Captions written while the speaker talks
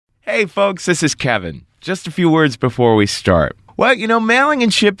Hey folks, this is Kevin. Just a few words before we start. Well, mailing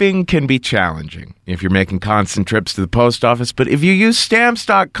and shipping can be challenging if you're making constant trips to the post office, but if you use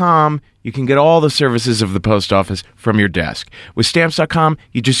Stamps.com, you can get all the services of the post office from your desk. With Stamps.com,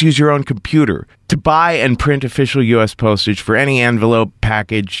 you just use your own computer to buy and print official U.S. postage for any envelope,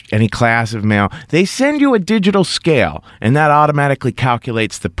 package, any class of mail. They send you a digital scale, and that automatically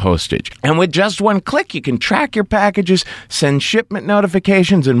calculates the postage. And with just one click, you can track your packages, send shipment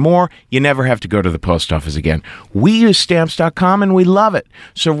notifications, and more. You never have to go to the post office again. We use Stamps.com, and we love it.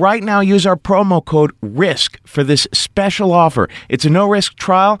 So right now, use our promo code RISK for this special offer. It's a no-risk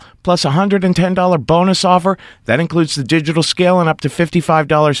trial, plus a $110 bonus offer. That includes the digital scale and up to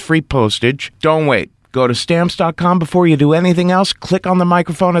 $55 free postage. Don't wait. Go to Stamps.com before you do anything else. Click on the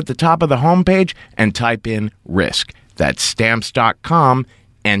microphone at the top of the homepage and type in RISK. That's Stamps.com.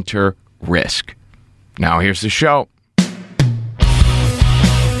 Enter RISK. Now here's the show.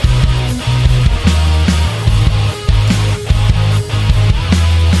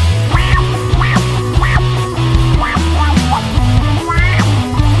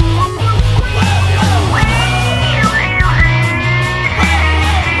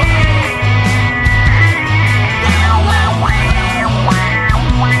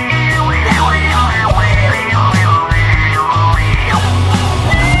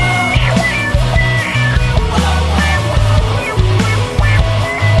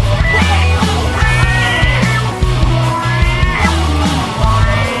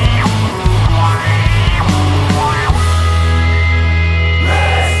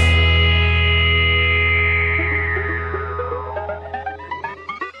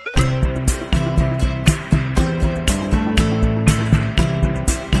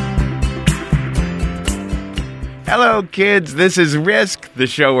 Hello, kids. This is Risk, the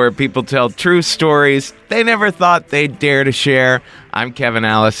show where people tell true stories they never thought they'd dare to share. I'm Kevin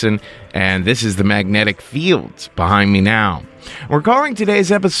Allison, and this is the magnetic fields behind me now. We're calling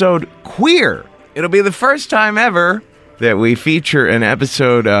today's episode Queer. It'll be the first time ever that we feature an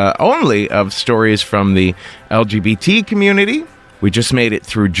episode only of stories from the LGBT community. We just made it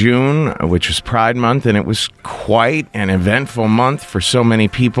through June, which was Pride Month, and it was quite an eventful month for so many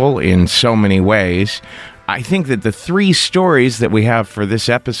people in so many ways. I think that the three stories that we have for this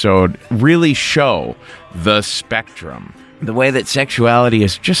episode really show the spectrum. The way that sexuality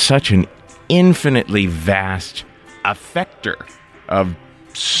is just such an infinitely vast effector of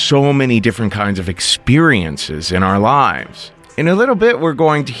so many different kinds of experiences in our lives. In a little bit, we're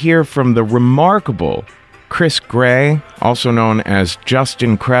going to hear from the remarkable Kris Gray, also known as Just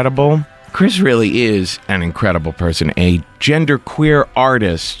Incredible. Kris really is an incredible person, a genderqueer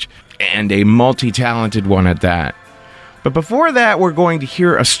artist, and a multi-talented one at that. But before that, we're going to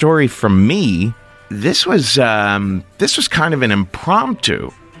hear a story from me. This was kind of an impromptu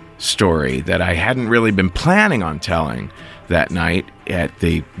story that I hadn't really been planning on telling that night at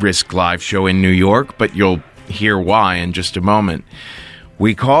the Risk Live show in New York, but you'll hear why in just a moment.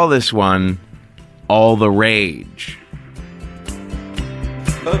 We call this one All the Rage.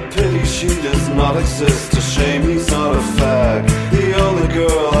 A pity she does not exist, a shame he's not a fag. The only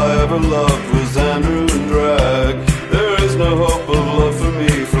girl I ever loved was Andrew in drag. There is no hope of love for me,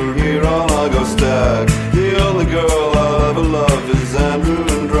 from here on I go stag. The only girl I'll ever love is Andrew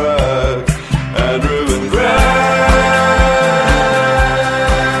in drag. Andrew in drag.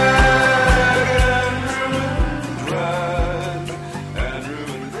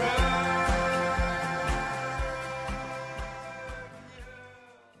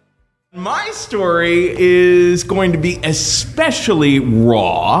 My story is going to be especially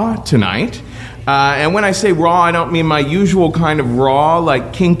raw tonight. And when I say raw, I don't mean my usual kind of raw,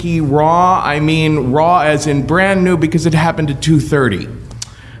 like kinky raw. I mean raw as in brand new because it happened at 2:30.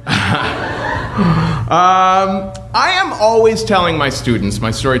 I am always telling my students,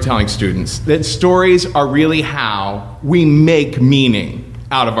 my storytelling students, that stories are really how we make meaning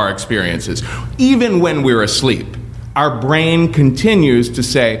out of our experiences. Even when we're asleep, our brain continues to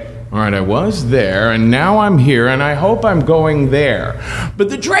say, all right, I was there, and now I'm here, and I hope I'm going there. But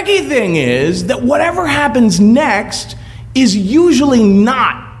the tricky thing is that whatever happens next is usually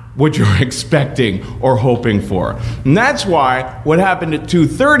not what you're expecting or hoping for. And that's why what happened at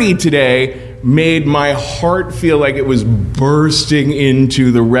 2:30 today made my heart feel like it was bursting into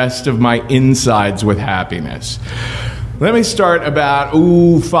the rest of my insides with happiness. Let me start about,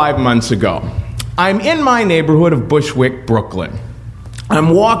 5 months ago. I'm in my neighborhood of Bushwick, Brooklyn.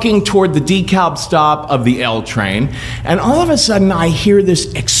 I'm walking toward the DeKalb stop of the L train, and all of a sudden I hear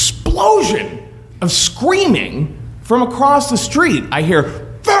this explosion of screaming from across the street. I hear,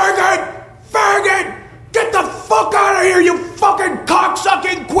 "Faggot! Faggot! Get the fuck out of here, you fucking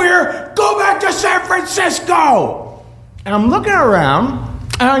cocksucking queer, go back to San Francisco. And I'm looking around,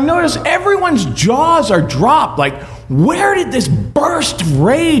 and I notice everyone's jaws are dropped. Like, where did this burst of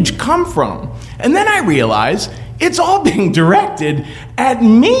rage come from? And then I realize it's all being directed at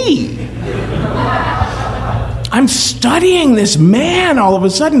me. I'm studying this man all of a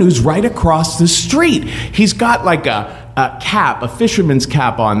sudden who's right across the street. He's got like a cap, a fisherman's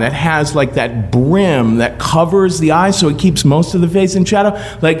cap on that has like that brim that covers the eyes so it keeps most of the face in shadow.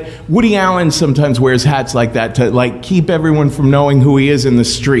 Like Woody Allen sometimes wears hats like that to like keep everyone from knowing who he is in the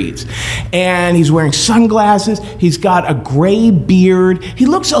streets. And he's wearing sunglasses. He's got a gray beard. He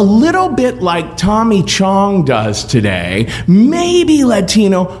looks a little bit like Tommy Chong does today. Maybe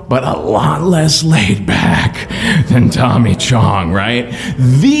Latino, but a lot less laid back than Tommy Chong, right?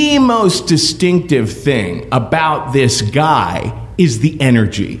 The most distinctive thing about this guy is the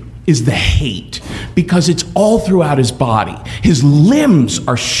energy, is the hate, because it's all throughout his body. His limbs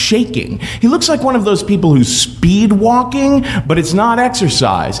are shaking. He looks like one of those people who's speed walking, but it's not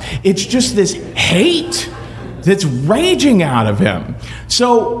exercise. It's just this hate that's raging out of him.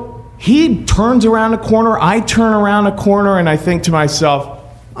 So he turns around a corner, I turn around a corner, and I think to myself,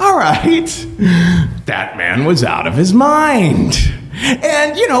 all right, that man was out of his mind.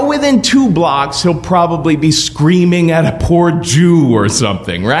 And, you know, within 2 blocks, he'll probably be screaming at a poor Jew or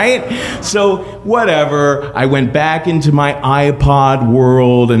something, right? So, whatever. I went back into my iPod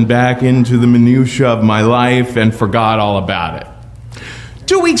world and back into the minutia of my life and forgot all about it.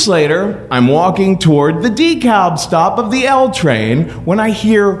 2 weeks later, I'm walking toward the DeKalb stop of the L train when I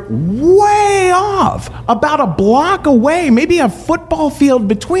hear way off, about a block away, maybe a football field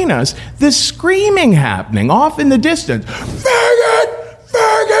between us, this screaming happening off in the distance. Faggot!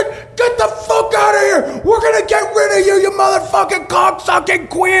 Faggot! Get the fuck out of here! We're gonna get rid of you, you motherfucking cocksucking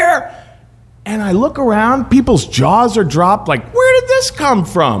queer! And I look around, people's jaws are dropped, like, where did this come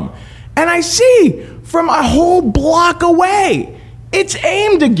from? And I see, from a whole block away, it's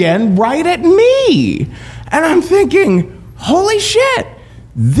aimed again right at me. And I'm thinking, holy shit,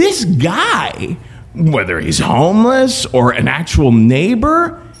 this guy, whether he's homeless or an actual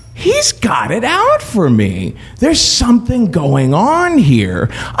neighbor, he's got it out for me. There's something going on here.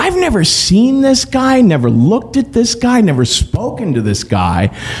 I've never seen this guy, never looked at this guy, never spoken to this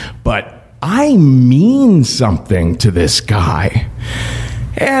guy, but I mean something to this guy.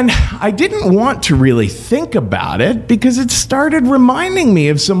 And I didn't want to really think about it because it started reminding me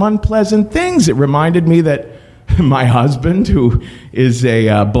of some unpleasant things. It reminded me that my husband, who is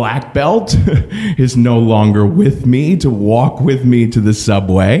a black belt, is no longer with me to walk with me to the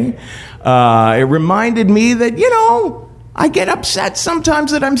subway. It reminded me that, you know, I get upset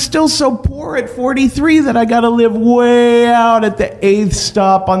sometimes that I'm still so poor at 43 that I got to live way out at the 8th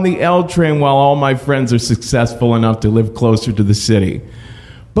stop on the L train while all my friends are successful enough to live closer to the city.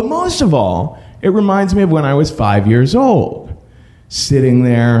 But most of all, it reminds me of when I was 5 years old, sitting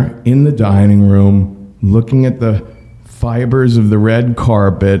there in the dining room, looking at the fibers of the red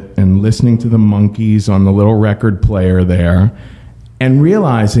carpet and listening to the monkeys on the little record player there, and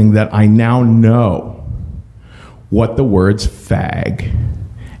realizing that I now know what the words fag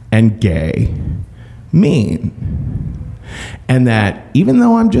and gay mean. And that even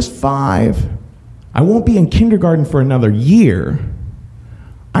though I'm just 5, I won't be in kindergarten for another year,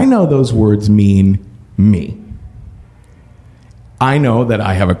 I know those words mean me. I know that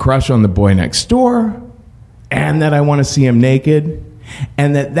I have a crush on the boy next door, and that I want to see him naked,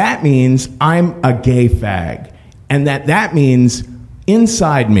 and that means I'm a gay fag, and that means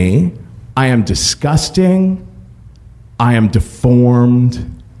inside me, I am disgusting, I am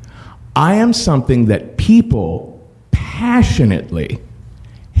deformed, I am something that people passionately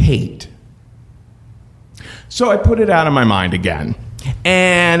hate. So I put it out of my mind again.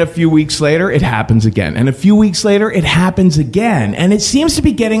 And a few weeks later, it happens again. And a few weeks later, it happens again. And it seems to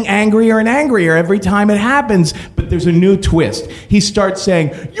be getting angrier and angrier every time it happens. But there's a new twist. He starts saying,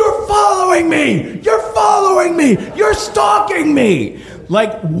 "You're following me! You're following me! You're stalking me!"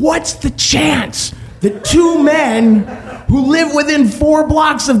 Like, what's the chance that 2 men who live within 4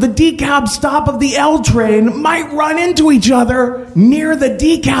 blocks of the DeKalb stop of the L train might run into each other near the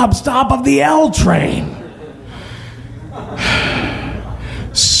DeKalb stop of the L train?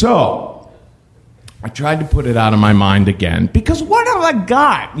 So, I tried to put it out of my mind again, because what have I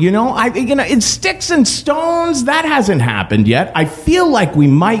got? It's sticks and stones. That hasn't happened yet. I feel like we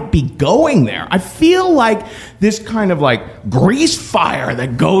might be going there. I feel like this kind of like grease fire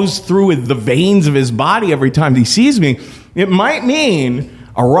that goes through the veins of his body every time he sees me. It might mean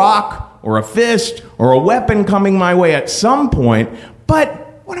a rock or a fist or a weapon coming my way at some point,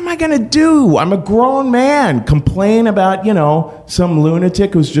 but what am I going to do? I'm a grown man. Complain about, some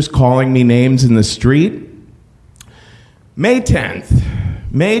lunatic who's just calling me names in the street. May 10th,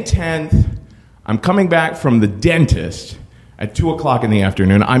 I'm coming back from the dentist at 2 o'clock in the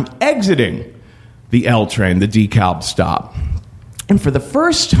afternoon. I'm exiting the L train, the DeKalb stop. And for the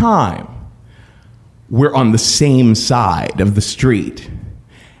first time, we're on the same side of the street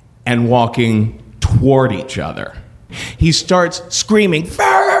and walking toward each other. He starts screaming,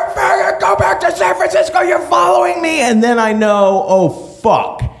 "Faggot, faggot, go back to San Francisco, you're following me!" And then I know, oh,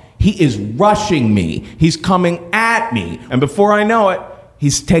 fuck. He is rushing me. He's coming at me. And before I know it,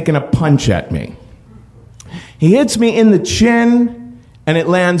 he's taking a punch at me. He hits me in the chin, and it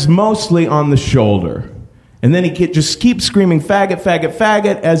lands mostly on the shoulder. And then he just keeps screaming, "Faggot, faggot,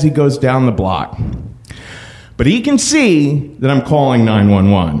 faggot," as he goes down the block. But he can see that I'm calling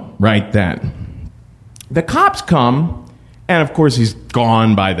 911 right then. The cops come, and of course he's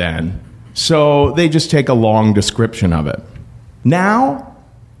gone by then. So they just take a long description of it. Now,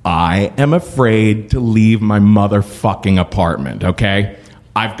 I am afraid to leave my motherfucking apartment, okay?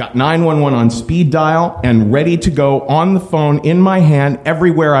 I've got 911 on speed dial and ready to go on the phone in my hand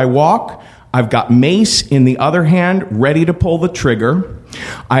everywhere I walk. I've got mace in the other hand, ready to pull the trigger.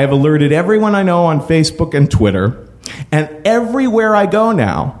 I have alerted everyone I know on Facebook and Twitter. And everywhere I go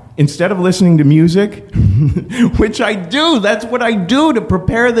now, instead of listening to music, which I do, that's what I do to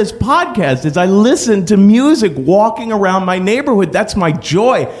prepare this podcast, is I listen to music walking around my neighborhood. That's my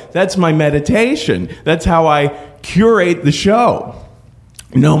joy. That's my meditation. That's how I curate the show.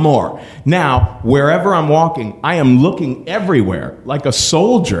 No more. Now, wherever I'm walking, I am looking everywhere like a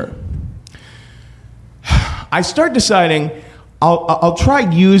soldier. I start deciding I'll try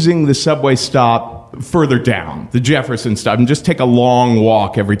using the subway stop further down, the Jefferson stop, and just take a long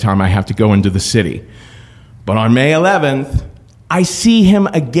walk every time I have to go into the city. But on May 11th, I see him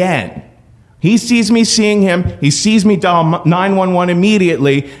again. He sees me seeing him. He sees me dial 911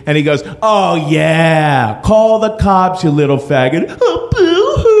 immediately, and he goes, "Oh, yeah, call the cops, you little faggot. Oh,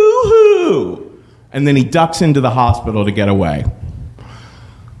 boo-hoo-hoo." And then he ducks into the hospital to get away.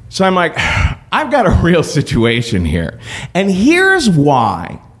 So I'm like, I've got a real situation here. And here's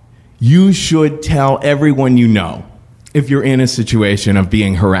why you should tell everyone you know if you're in a situation of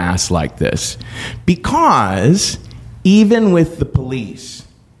being harassed like this. Because even with the police,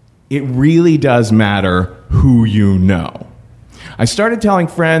 it really does matter who you know. I started telling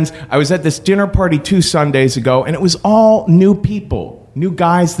friends, I was at this dinner party 2 Sundays ago, and it was all new people, new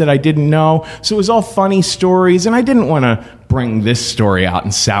guys that I didn't know. So it was all funny stories, and I didn't want to bring this story out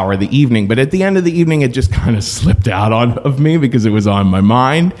and sour the evening. But at the end of the evening, it just kind of slipped out of me because it was on my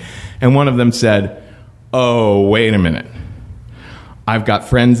mind. And one of them said, "Oh, wait a minute. I've got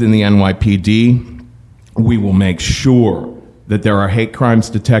friends in the NYPD. We will make sure that there are hate crimes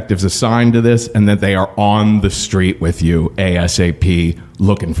detectives assigned to this and that they are on the street with you ASAP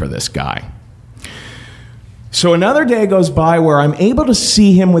looking for this guy." So another day goes by where I'm able to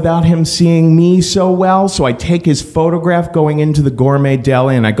see him without him seeing me so well. So I take his photograph going into the gourmet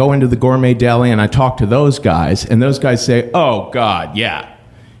deli, and I go into the gourmet deli and I talk to those guys, and those guys say, "Oh, God, yeah.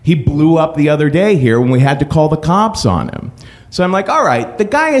 He blew up the other day here when we had to call the cops on him." So I'm like, all right, the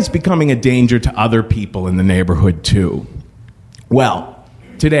guy is becoming a danger to other people in the neighborhood too. Well,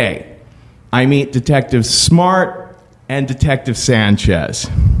 today I meet Detective Smart and Detective Sanchez.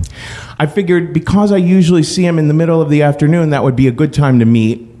 I figured because I usually see him in the middle of the afternoon, that would be a good time to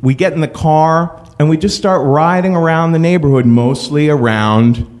meet. We get in the car and we just start riding around the neighborhood, mostly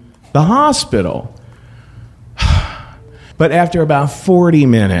around the hospital. But after about 40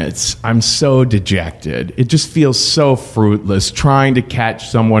 minutes, I'm so dejected. It just feels so fruitless trying to catch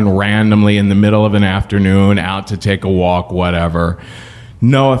someone randomly in the middle of an afternoon out to take a walk, whatever.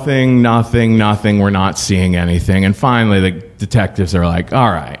 Nothing. We're not seeing anything. And finally, the detectives are like,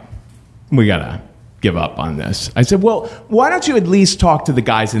 all right, we got to give up on this. I said, well, why don't you at least talk to the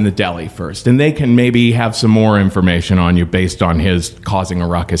guys in the deli first, and they can maybe have some more information on you based on his causing a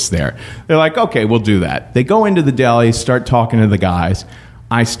ruckus there. They're like, okay, we'll do that. They go into the deli, start talking to the guys.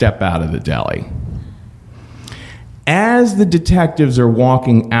 I step out of the deli. As the detectives are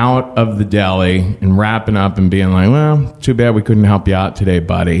walking out of the deli and wrapping up and being like, well, too bad we couldn't help you out today,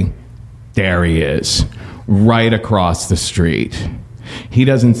 buddy. There he is, right across the street. He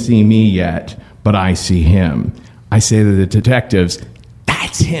doesn't see me yet, but I see him. I say to the detectives,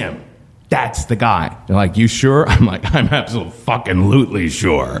 that's him. That's the guy. They're like, you sure? I'm like, I'm absolutely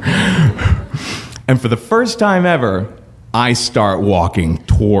sure. And for the first time ever, I start walking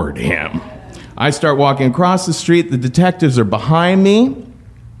toward him. I start walking across the street. The detectives are behind me.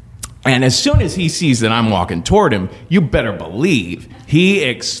 And as soon as he sees that I'm walking toward him, you better believe he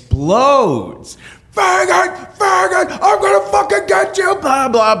explodes. Faggot, faggot, I'm gonna fucking get you, blah,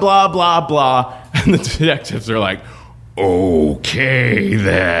 blah, blah, blah, blah. And the detectives are like, okay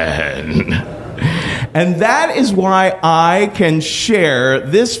then. And that is why I can share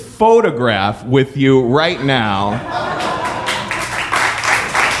this photograph with you right now.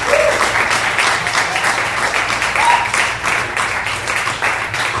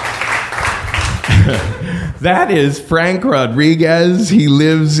 That is Frank Rodriguez. He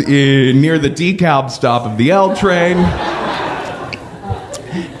lives near the DeKalb stop of the L train.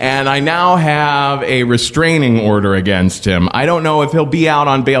 And I now have a restraining order against him. I don't know if he'll be out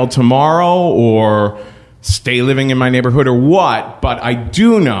on bail tomorrow or stay living in my neighborhood or what, but I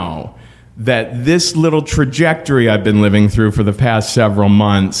do know that this little trajectory I've been living through for the past several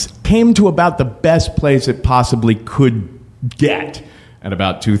months came to about the best place it possibly could get at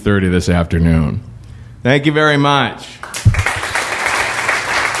about 2:30 this afternoon. Thank you very much.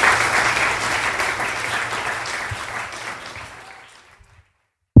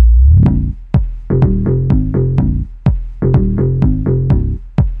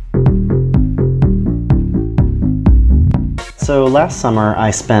 So last summer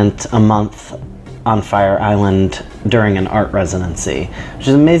I spent a month on Fire Island during an art residency, which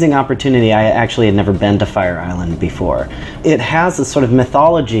is an amazing opportunity. I actually had never been to Fire Island before. It has a sort of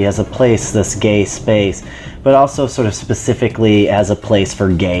mythology as a place, this gay space, but also sort of specifically as a place for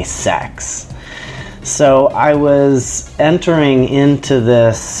gay sex. So I was entering into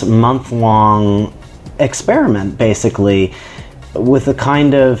this month-long experiment, basically, with a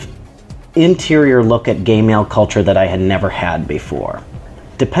kind of interior look at gay male culture that I had never had before.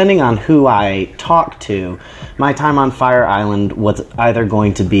 Depending on who I talked to, my time on Fire Island was either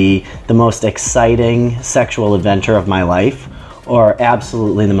going to be the most exciting sexual adventure of my life or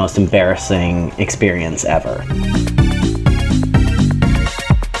absolutely the most embarrassing experience ever.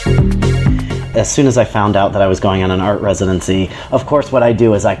 As soon as I found out that I was going on an art residency, of course what I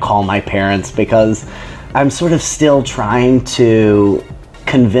do is I call my parents because I'm sort of still trying to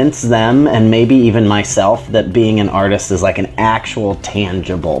convince them and maybe even myself that being an artist is like an actual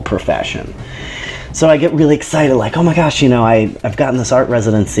tangible profession. So I get really excited, like, oh my gosh, I've gotten this art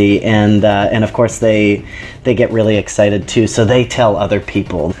residency, and of course they get really excited too, so they tell other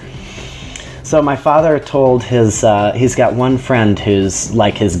people. So my father told he's got one friend who's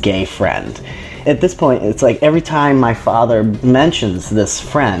like his gay friend. At this point, it's like every time my father mentions this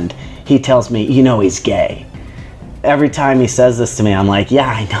friend, he tells me, he's gay. Every time he says this to me, I'm like,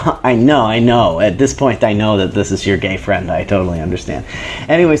 yeah, I know. At this point, I know that this is your gay friend. I totally understand.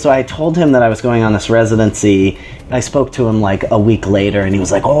 Anyway, so I told him that I was going on this residency. I spoke to him like a week later, and he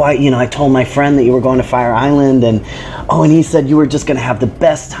was like, oh, I told my friend that you were going to Fire Island, and he said you were just going to have the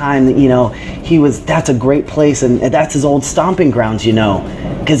best time. That that's a great place, and that's his old stomping grounds,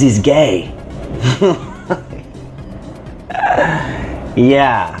 because he's gay.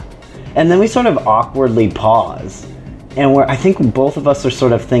 Yeah. And then we sort of awkwardly pause. And I think both of us are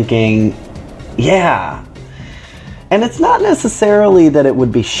sort of thinking, yeah. And it's not necessarily that it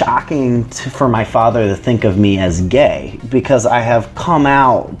would be shocking for my father to think of me as gay, because I have come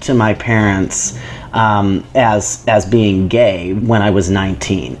out to my parents as being gay when I was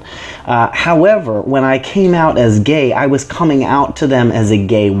 19. However, when I came out as gay, I was coming out to them as a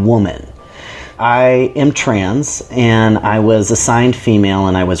gay woman. I am trans, and I was assigned female,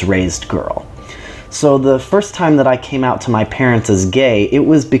 and I was raised girl. So the first time that I came out to my parents as gay, it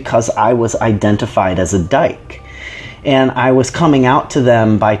was because I was identified as a dyke. And I was coming out to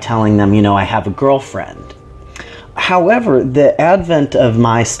them by telling them, I have a girlfriend. However, the advent of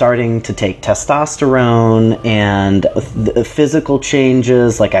my starting to take testosterone and the physical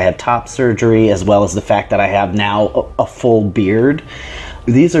changes, like I had top surgery, as well as the fact that I have now a full beard,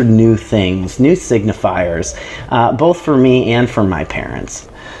 these are new things, new signifiers, both for me and for my parents.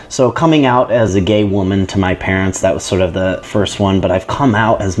 So coming out as a gay woman to my parents, that was sort of the first one, but I've come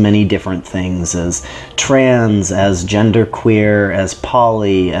out as many different things, as trans, as genderqueer, as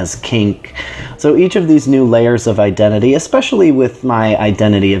poly, as kink. So each of these new layers of identity, especially with my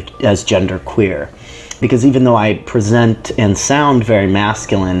identity as genderqueer, because even though I present and sound very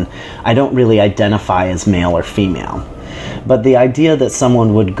masculine, I don't really identify as male or female. But the idea that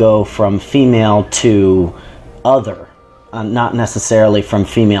someone would go from female to other, not necessarily from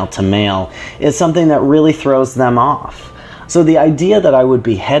female to male, is something that really throws them off. So the idea that I would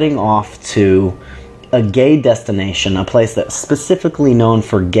be heading off to a gay destination, a place that's specifically known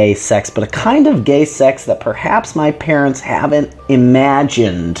for gay sex, but a kind of gay sex that perhaps my parents haven't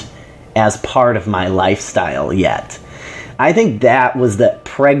imagined as part of my lifestyle yet. I think that was that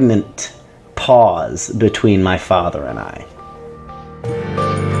pregnant pause between my father and I.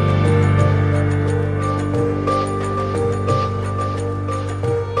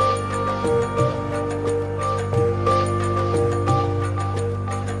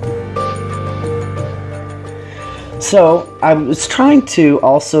 So I was trying to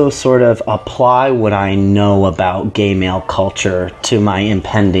also sort of apply what I know about gay male culture to my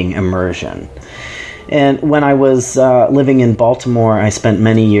impending immersion. And when I was living in Baltimore, I spent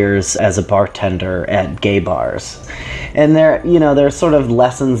many years as a bartender at gay bars. And there are sort of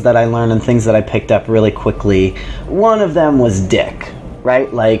lessons that I learned and things that I picked up really quickly. One of them was dick,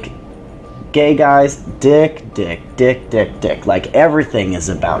 right? Like, gay guys, dick, dick, dick, dick, dick. Like, everything is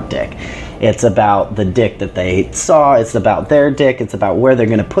about dick. It's about the dick that they saw. It's about their dick. It's about where they're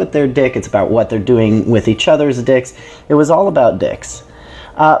going to put their dick. It's about what they're doing with each other's dicks. It was all about dicks.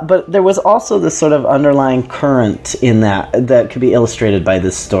 But there was also this sort of underlying current in that could be illustrated by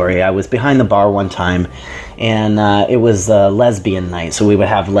this story. I was behind the bar one time, and it was a lesbian night. So we would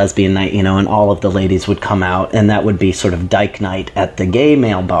have lesbian night, and all of the ladies would come out, and that would be sort of dyke night at the gay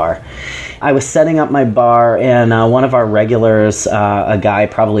male bar. I was setting up my bar, and one of our regulars, a guy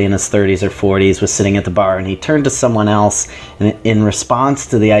probably in his 30s or 40s, was sitting at the bar, and he turned to someone else, and in response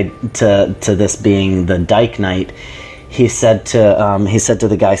to to this being the dyke night, he said to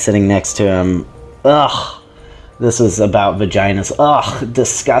the guy sitting next to him, "Ugh, this is about vaginas. Ugh,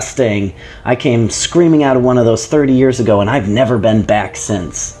 disgusting. I came screaming out of one of those 30 years ago, and I've never been back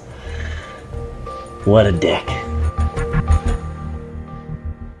since." What a dick.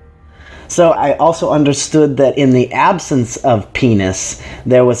 So I also understood that in the absence of penis,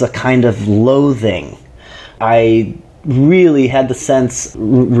 there was a kind of loathing. I really had the sense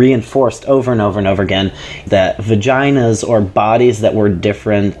reinforced over and over and over again that vaginas or bodies that were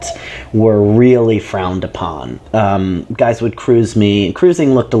different were really frowned upon. Guys would cruise me.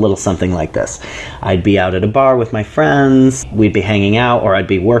 Cruising looked a little something like this. I'd be out at a bar with my friends, we'd be hanging out, or I'd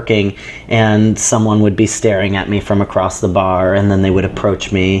be working, and someone would be staring at me from across the bar, and then they would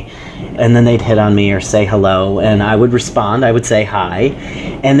approach me, and then they'd hit on me or say hello, and I would respond, I would say hi,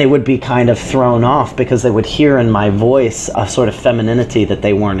 and they would be kind of thrown off because they would hear in my voice a sort of femininity that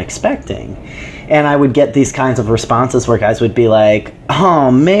they weren't expecting. And I would get these kinds of responses where guys would be like,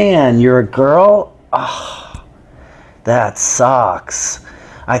 "Oh man, you're a girl? Oh, that sucks.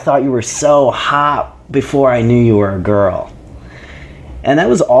 I thought you were so hot before I knew you were a girl." And that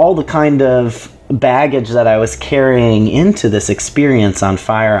was all the kind of baggage that I was carrying into this experience on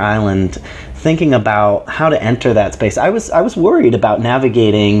Fire Island, thinking about how to enter that space. I was worried about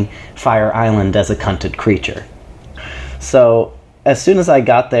navigating Fire Island as a cunted creature. So as soon as I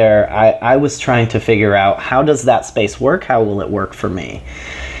got there, I was trying to figure out, how does that space work? How will it work for me?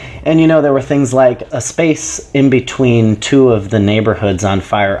 And there were things like a space in between two of the neighborhoods on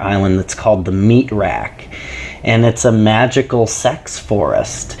Fire Island that's called the Meat Rack. And it's a magical sex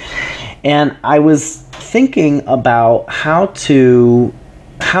forest. And I was thinking about how to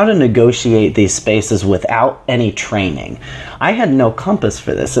negotiate these spaces without any training. I had no compass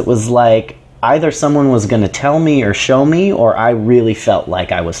for this. It was like either someone was going to tell me or show me, or I really felt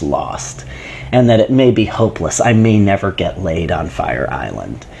like I was lost and that it may be hopeless. I may never get laid on Fire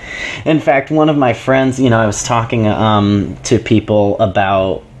Island. In fact, one of my friends, I was talking to people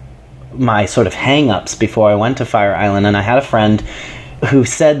about my sort of hang-ups before I went to Fire Island, and I had a friend who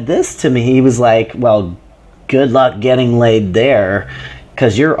said this to me. He was like, "Well, good luck getting laid there,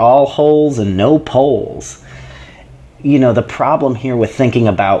 because you're all holes and no poles." The problem here with thinking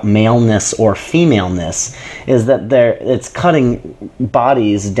about maleness or femaleness is that it's cutting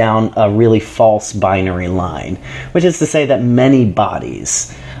bodies down a really false binary line, which is to say that many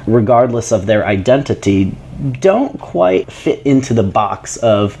bodies, regardless of their identity, don't quite fit into the box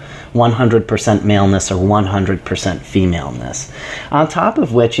of 100% maleness or 100% femaleness. On top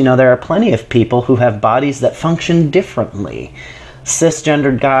of which, there are plenty of people who have bodies that function differently.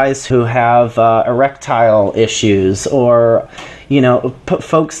 Cisgendered guys who have erectile issues, or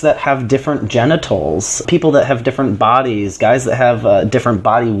folks that have different genitals, people that have different bodies, guys that have different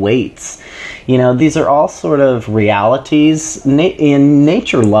body weights. These are all sort of realities. And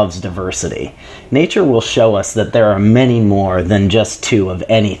nature loves diversity. Nature will show us that there are many more than just two of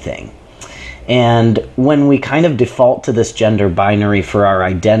anything. And when we kind of default to this gender binary for our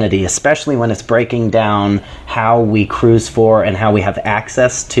identity, especially when it's breaking down how we cruise for and how we have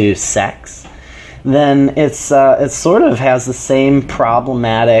access to sex, then it sort of has the same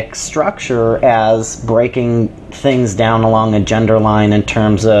problematic structure as breaking things down along a gender line in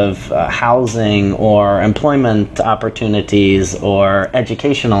terms of housing or employment opportunities or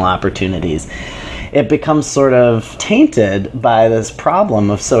educational opportunities. it becomes sort of tainted by this problem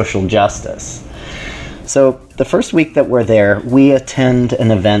of social justice. So the first week that we're there, we attend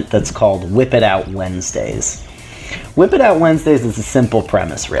an event that's called Whip It Out Wednesdays. Whip It Out Wednesdays is a simple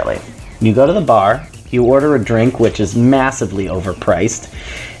premise, really. You go to the bar, you order a drink, which is massively overpriced,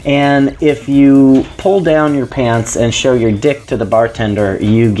 and if you pull down your pants and show your dick to the bartender,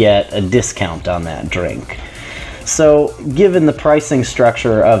 you get a discount on that drink. So, given the pricing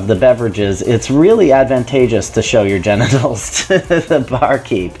structure of the beverages, it's really advantageous to show your genitals to the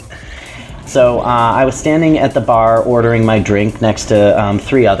barkeep. So, I was standing at the bar ordering my drink next to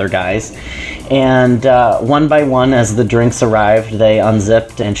 3 other guys, and one by one, as the drinks arrived, they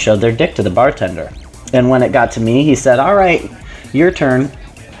unzipped and showed their dick to the bartender. And when it got to me, he said, "All right, your turn."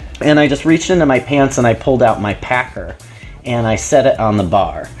 And I just reached into my pants and I pulled out my packer and I set it on the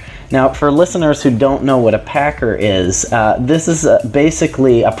bar. Now, for listeners who don't know what a packer is, this is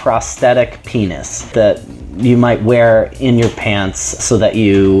basically a prosthetic penis that you might wear in your pants so that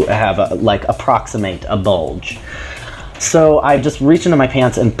you have approximate a bulge. So I just reached into my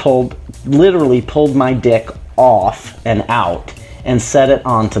pants and literally pulled my dick off and out and set it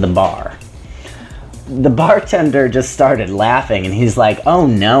onto the bar. The bartender just started laughing and he's like, "Oh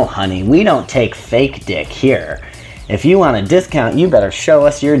no, honey, we don't take fake dick here. If you want a discount, you better show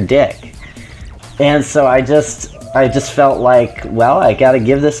us your dick." And so I just felt like, well, I gotta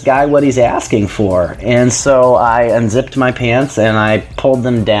give this guy what he's asking for. And so I unzipped my pants and I pulled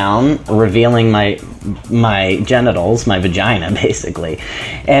them down, revealing my genitals, my vagina, basically.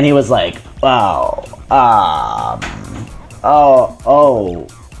 And he was like,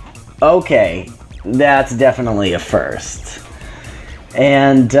 okay. That's definitely a first.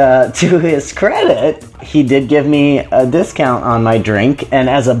 And to his credit, he did give me a discount on my drink, and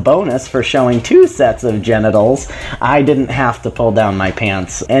as a bonus for showing 2 sets of genitals, I didn't have to pull down my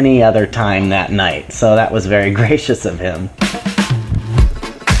pants any other time that night. So that was very gracious of him.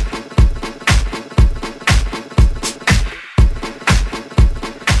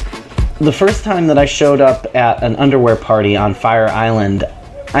 The first time that I showed up at an underwear party on Fire Island,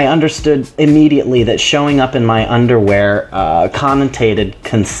 I understood immediately that showing up in my underwear connotated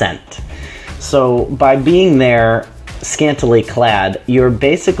consent. So by being there scantily clad, you're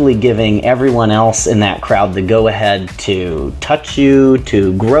basically giving everyone else in that crowd the go-ahead to touch you,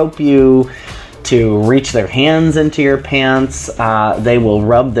 to grope you, to reach their hands into your pants. They will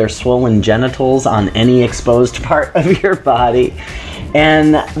rub their swollen genitals on any exposed part of your body.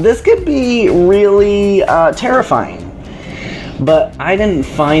 And this could be really terrifying. But I didn't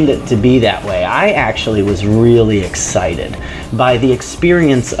find it to be that way. I actually was really excited by the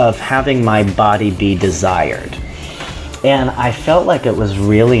experience of having my body be desired. And I felt like it was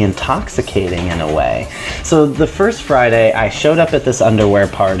really intoxicating in a way. So the first Friday, I showed up at this underwear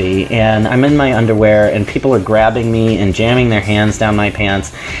party, and I'm in my underwear, and people are grabbing me and jamming their hands down my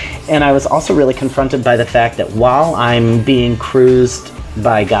pants. And I was also really confronted by the fact that while I'm being cruised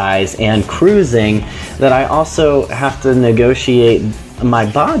by guys and cruising, that I also have to negotiate my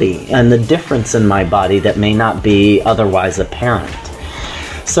body and the difference in my body that may not be otherwise apparent.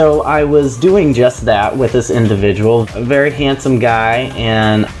 So I was doing just that with this individual, a very handsome guy,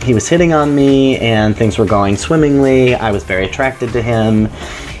 and he was hitting on me and things were going swimmingly. I was very attracted to him.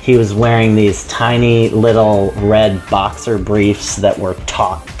 He was wearing these tiny little red boxer briefs that were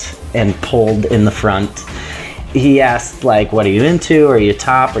taut and pulled in the front. He asked, like, what are you into? Are you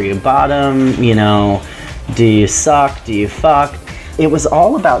top? Are you bottom? You know, do you suck? Do you fuck? It was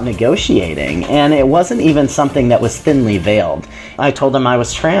all about negotiating, and it wasn't even something that was thinly veiled. I told him I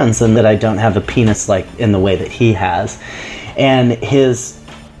was trans and that I don't have a penis like in the way that he has. And his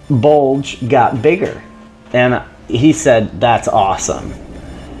bulge got bigger. And he said, "That's awesome."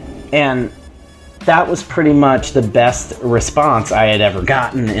 And that was pretty much the best response I had ever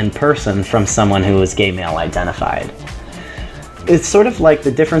gotten in person from someone who was gay male identified. It's sort of like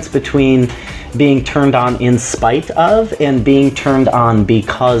the difference between being turned on in spite of and being turned on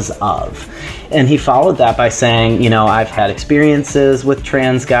because of. And he followed that by saying, you know, I've had experiences with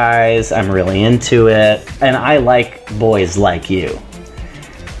trans guys, I'm really into it, and I like boys like you.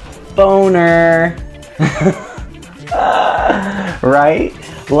 Boner. Right?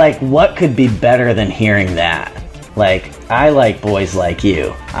 Like, what could be better than hearing that? Like, I like boys like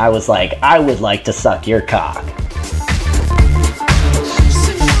you. I was like, I would like to suck your cock.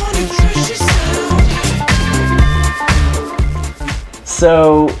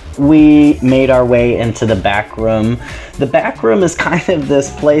 So we made our way into the back room. The back room is kind of this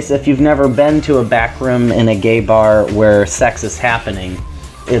place, if you've never been to a back room in a gay bar where sex is happening,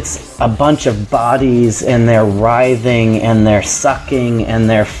 it's a bunch of bodies and they're writhing and they're sucking and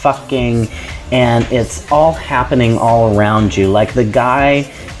they're fucking and it's all happening all around you. Like the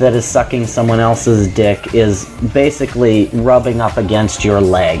guy that is sucking someone else's dick is basically rubbing up against your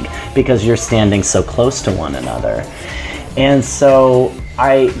leg because you're standing so close to one another. And so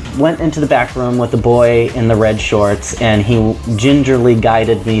I went into the back room with the boy in the red shorts, and he gingerly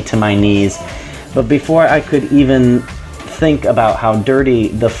guided me to my knees. But before I could even think about how dirty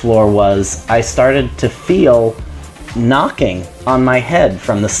the floor was, I started to feel knocking on my head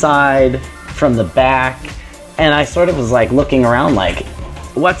from the side, from the back, and I sort of was like looking around like,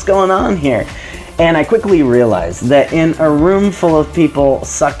 what's going on here? And I quickly realized that in a room full of people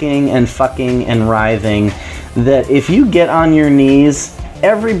sucking and fucking and writhing, that if you get on your knees,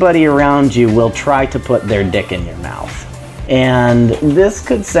 everybody around you will try to put their dick in your mouth. And this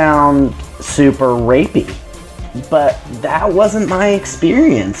could sound super rapey, but that wasn't my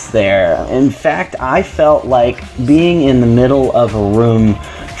experience there. In fact, I felt like being in the middle of a room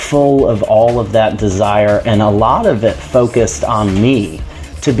full of all of that desire, and a lot of it focused on me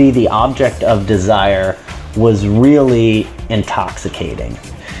to be the object of desire, was really intoxicating.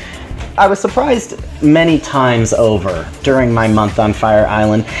 I was surprised many times over during my month on Fire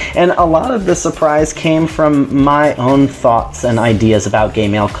Island, and a lot of the surprise came from my own thoughts and ideas about gay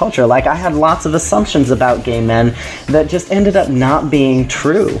male culture. Like, I had lots of assumptions about gay men that just ended up not being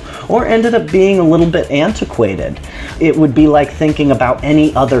true, or ended up being a little bit antiquated. It would be like thinking about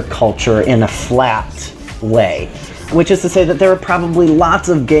any other culture in a flat way. Which is to say that there are probably lots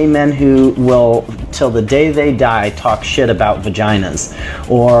of gay men who will, till the day they die, talk shit about vaginas,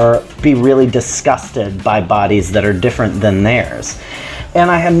 or be really disgusted by bodies that are different than theirs. And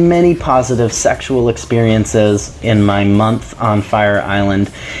I had many positive sexual experiences in my month on Fire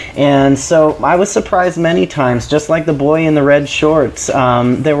Island. And so I was surprised many times, just like the boy in the red shorts.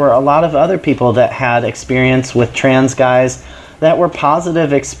 There were a lot of other people that had experience with trans guys that were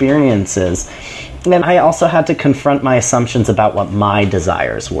positive experiences. And I also had to confront my assumptions about what my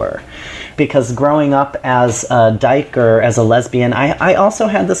desires were. Because growing up as a dyke or as a lesbian, I also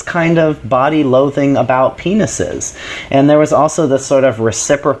had this kind of body loathing about penises. And there was also this sort of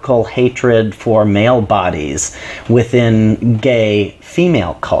reciprocal hatred for male bodies within gay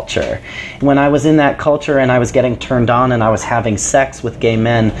female culture. When I was in that culture and I was getting turned on and I was having sex with gay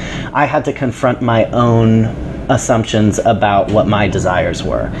men, I had to confront my own assumptions about what my desires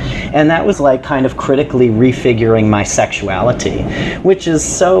were. And that was like kind of critically refiguring my sexuality, which is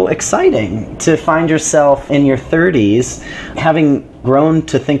so exciting to find yourself in your 30s having grown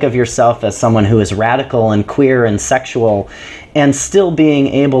to think of yourself as someone who is radical and queer and sexual, and still being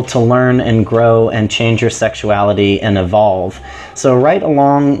able to learn and grow and change your sexuality and evolve. So right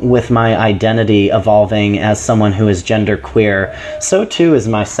along with my identity evolving as someone who is genderqueer, so too is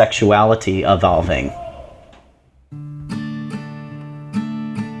my sexuality evolving.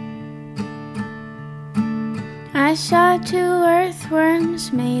 I saw two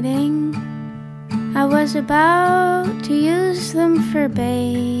earthworms mating. I was about to use them for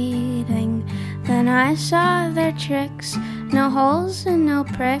baiting. Then I saw their tricks, no holes and no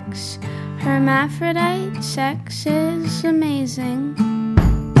pricks. Hermaphrodite sex is amazing.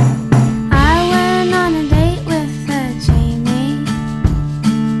 I went on a date with a Jamie.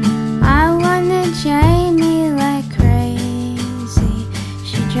 I wanted Jamie like crazy.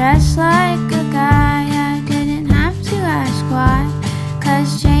 She dressed like a guy. Ask why,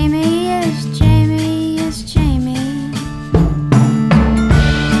 'cause Jamie is Jamie is Jamie.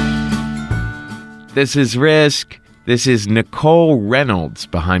 This is Risk. This is Nicole Reynolds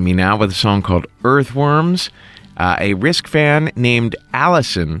behind me now with a song called Earthworms. A Risk fan named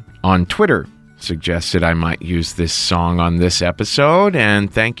Allison on Twitter suggested I might use this song on this episode,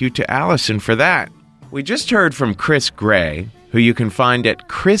 and thank you to Allison for that. We just heard from Chris Gray, who you can find at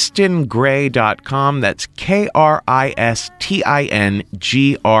KristenGray.com. That's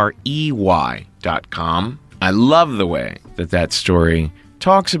KristenGrey.com. I love the way that story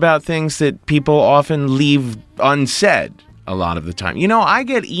talks about things that people often leave unsaid a lot of the time. You know, I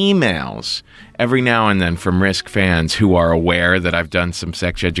get emails every now and then from Risk fans who are aware that I've done some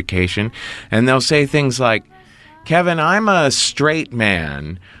sex education, and they'll say things like, Kevin, I'm a straight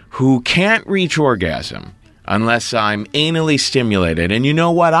man who can't reach orgasm unless I'm anally stimulated. And you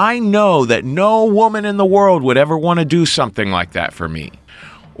know what? I know that no woman in the world would ever want to do something like that for me.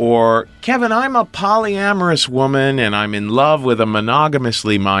 Or, Kevin, I'm a polyamorous woman and I'm in love with a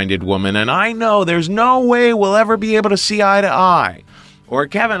monogamously minded woman, and I know there's no way we'll ever be able to see eye to eye. Or,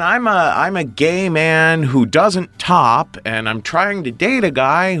 Kevin, I'm a gay man who doesn't top, and I'm trying to date a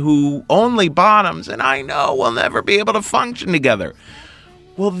guy who only bottoms, and I know we'll never be able to function together.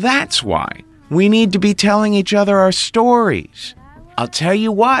 Well, that's why we need to be telling each other our stories. I'll tell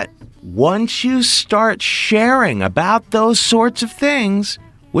you what, once you start sharing about those sorts of things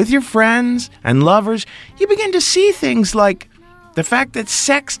with your friends and lovers, you begin to see things like the fact that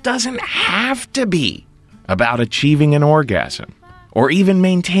sex doesn't have to be about achieving an orgasm, or even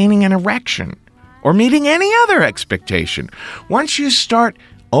maintaining an erection, or meeting any other expectation. Once you start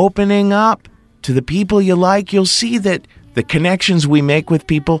opening up to the people you like, you'll see that the connections we make with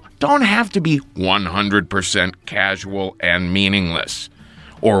people don't have to be 100% casual and meaningless,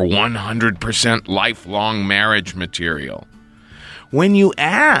 or 100% lifelong marriage material. When you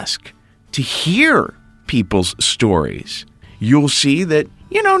ask to hear people's stories, you'll see that,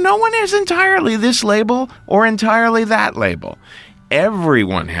 no one is entirely this label or entirely that label.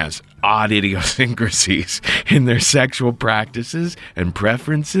 Everyone has odd idiosyncrasies in their sexual practices and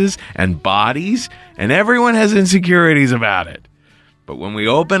preferences and bodies, and everyone has insecurities about it. But when we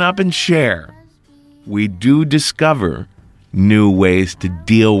open up and share, we do discover new ways to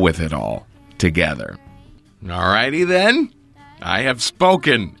deal with it all together. Alrighty then, I have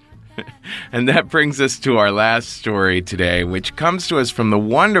spoken. And that brings us to our last story today, which comes to us from the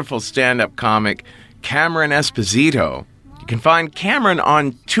wonderful stand-up comic Cameron Esposito. You can find Cameron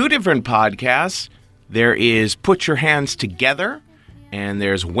on 2 different podcasts. There is Put Your Hands Together, and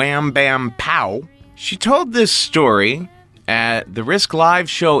there's Wham Bam Pow. She told this story at the Risk Live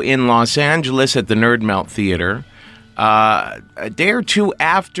show in Los Angeles at the Nerd Melt Theater a day or two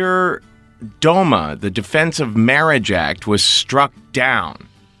after DOMA, the Defense of Marriage Act, was struck down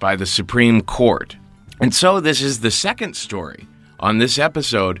by the Supreme Court. And so this is the second story on this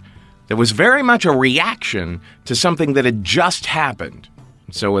episode that was very much a reaction to something that had just happened.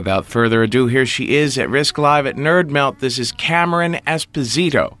 So without further ado, here she is at Risk Live at Nerd Melt. This is Cameron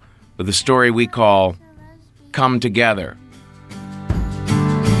Esposito with a story we call Come Together.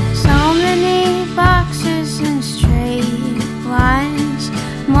 So many boxes and straight lines.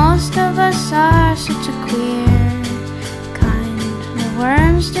 Most of us are such a queer kind. The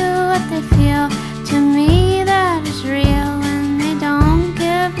worms do what they feel. To me that is real, and they don't give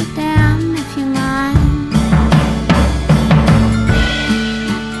a damn if you mind.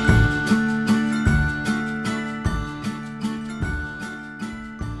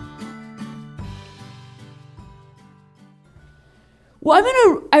 Well,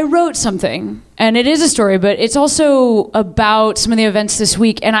 I wrote something, and it is a story, but it's also about some of the events this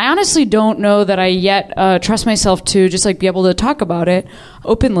week, and I honestly don't know that I yet trust myself to just be able to talk about it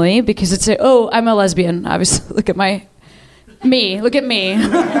openly, because it's I'm a lesbian, obviously. Look at me. Look at me.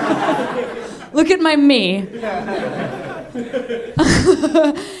 Look at my me.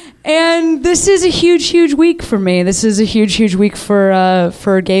 And this is a huge week for me. This is a huge week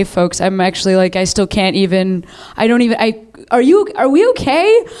for gay folks. I'm actually I still can't even. Are we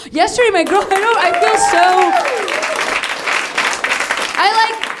okay? Yesterday, my girl. I feel so.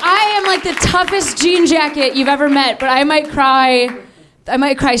 I am the toughest jean jacket you've ever met, but I might cry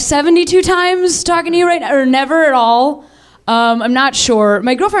 72 times talking to you right now, or never at all. I'm not sure.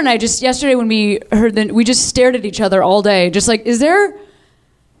 My girlfriend and I just yesterday when we heard we just stared at each other all day, just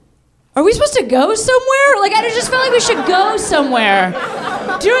are we supposed to go somewhere? I just felt like we should go somewhere. Do you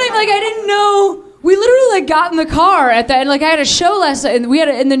know what I mean? I didn't know. We literally got in the car at that, and I had a show last night, and we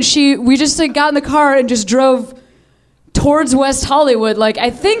just got in the car and just drove towards West Hollywood.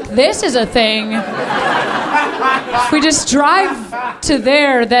 I think this is a thing. If we just drive to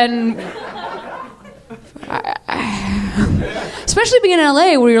there, then. Especially being in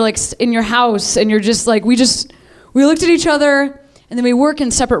LA, where you're in your house, and you're just we looked at each other. And then we work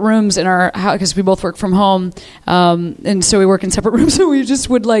in separate rooms in our house because we both work from home. And so we work in separate rooms. So we just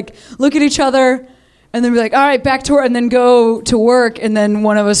would look at each other and then be all right, back to work, and then go to work. And then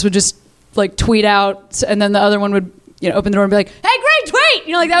one of us would just tweet out. And then the other one would open the door and be hey, great tweet!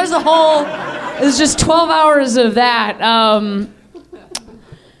 That was the whole, it was just 12 hours of that.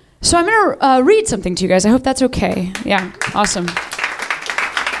 So I'm going to read something to you guys. I hope that's okay. Yeah, awesome.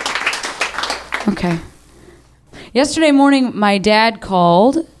 Okay. Yesterday morning, my dad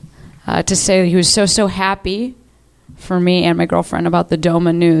called to say that he was so happy for me and my girlfriend about the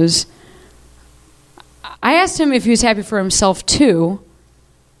DOMA news. I asked him if he was happy for himself, too,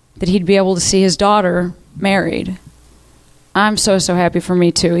 that he'd be able to see his daughter married. I'm so happy for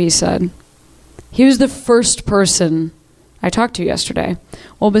me, too, he said. He was the first person I talked to yesterday.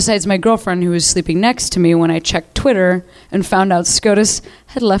 Well, besides my girlfriend, who was sleeping next to me when I checked Twitter and found out SCOTUS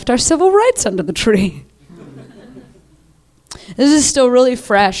had left our civil rights under the tree. This is still really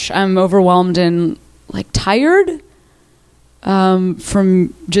fresh. I'm overwhelmed and tired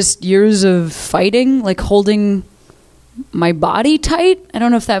from just years of fighting, holding my body tight. I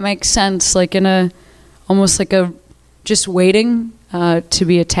don't know if that makes sense, almost just waiting. to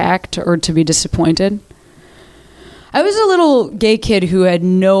be attacked or to be disappointed. I was a little gay kid who had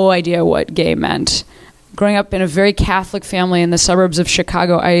no idea what gay meant. Growing up in a very Catholic family in the suburbs of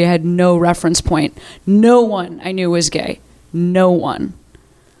Chicago, I had no reference point. No one I knew was gay. No one.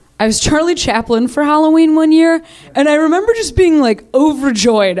 I was Charlie Chaplin for Halloween one year, and I remember just being like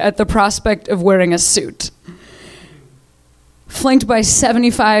overjoyed at the prospect of wearing a suit. Flanked by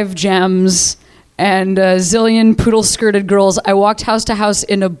 75 gems and a zillion poodle-skirted girls, I walked house to house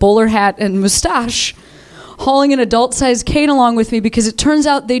in a bowler hat and mustache, hauling an adult-sized cane along with me because it turns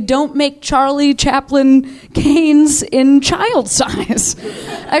out they don't make Charlie Chaplin canes in child size.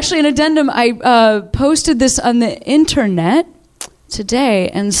 Actually, an addendum, I posted this on the internet today,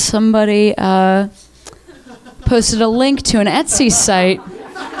 and somebody posted a link to an Etsy site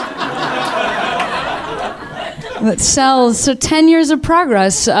that sells. So 10 years of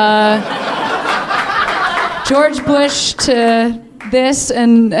progress. George Bush to this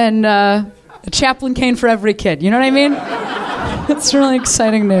and a Chaplin cane for every kid. You know what I mean? It's really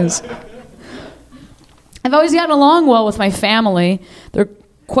exciting news. I've always gotten along well with my family. They're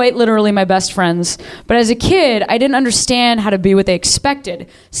quite literally my best friends. But as a kid, I didn't understand how to be what they expected.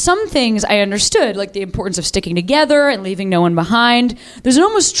 Some things I understood, like the importance of sticking together and leaving no one behind. There's an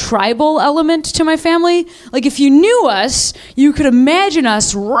almost tribal element to my family. Like if you knew us, you could imagine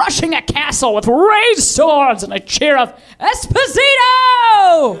us rushing a castle with raised swords and a cheer of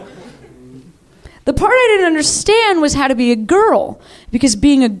Esposito! The part I didn't understand was how to be a girl, because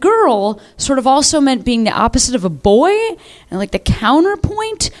being a girl sort of also meant being the opposite of a boy and like the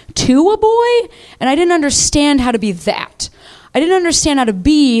counterpoint to a boy, and I didn't understand how to be that. I didn't understand how to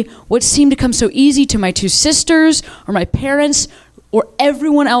be what seemed to come so easy to my two sisters or my parents or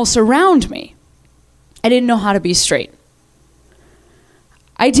everyone else around me. I didn't know how to be straight.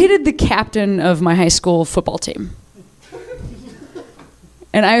 I dated the captain of my high school football team,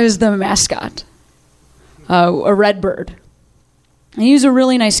 and I was the mascot. A red bird. And he was a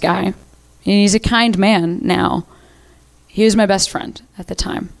really nice guy. And he's a kind man now. He was my best friend at the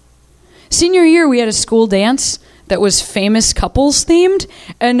time. Senior year, we had a school dance that was famous couples themed,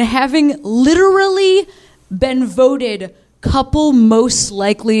 and having literally been voted couple most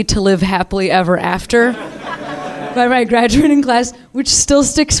likely to live happily ever after by my graduating class, which still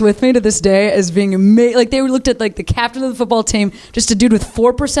sticks with me to this day as being amazing. Like they looked at like the captain of the football team, just a dude with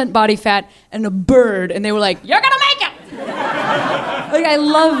 4% body fat and a bird, and they were like, "You're gonna make it!" Like I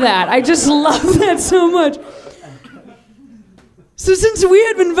love that. I just love that so much. So since we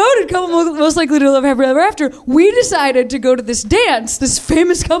had been voted couple most likely to live happily ever after, we decided to go to this dance, this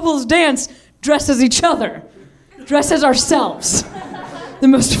famous couples dance, dressed as each other, dressed as ourselves, the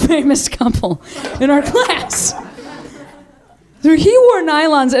most famous couple in our class. So he wore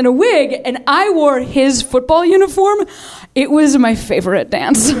nylons and a wig, and I wore his football uniform. It was my favorite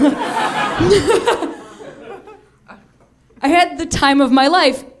dance. I had the time of my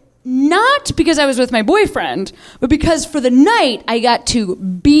life, not because I was with my boyfriend, but because for the night I got to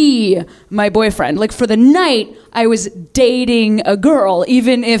be my boyfriend. Like for the night I was dating a girl,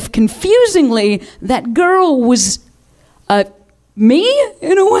 even if confusingly that girl was me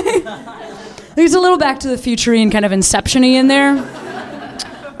in a way. There's a little Back to the Future-y and kind of Inception-y in there.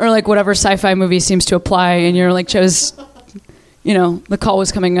 Or like whatever sci-fi movie seems to apply, and you're like, the call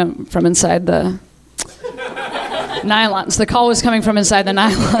was coming from inside the nylons. The call was coming from inside the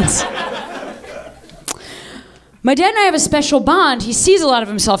nylons. My dad and I have a special bond. He sees a lot of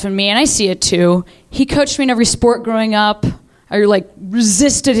himself in me, and I see it too. He coached me in every sport growing up. I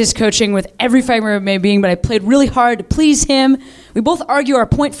resisted his coaching with every fiber of my being, but I played really hard to please him. We both argue our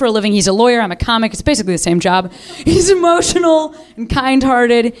point for a living. He's a lawyer, I'm a comic. It's basically the same job. He's emotional and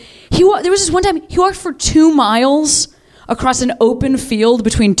kind-hearted. There was this one time, he walked for 2 miles across an open field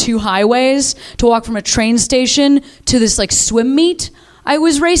between 2 highways to walk from a train station to this swim meet. I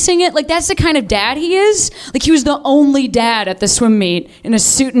was racing it. That's the kind of dad he is. He was the only dad at the swim meet in a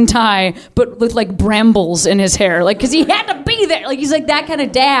suit and tie, but with brambles in his hair. Because he had to be there. He's that kind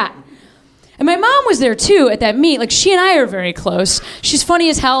of dad. And my mom was there too at that meet. She and I are very close. She's funny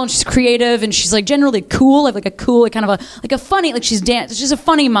as hell and she's creative and she's generally cool. A cool, kind of a funny, she's a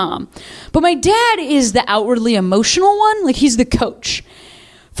funny mom. But my dad is the outwardly emotional one. He's the coach.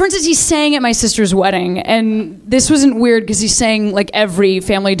 For instance, he sang at my sister's wedding, and this wasn't weird because he sang every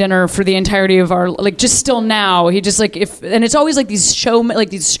family dinner for the entirety of our just still now. He just and it's always these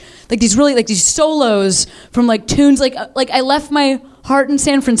these solos from tunes I Left My Heart in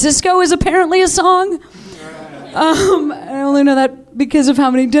San Francisco is apparently a song. I only know that because of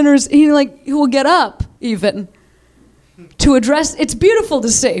how many dinners he will get up even to address. It's beautiful to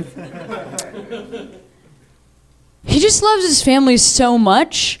see. He just loves his family so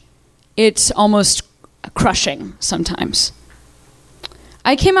much, it's almost crushing sometimes.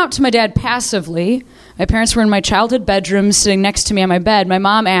 I came out to my dad passively. My parents were in my childhood bedroom, sitting next to me on my bed. My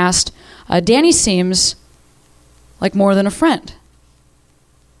mom asked, Danny seems like more than a friend.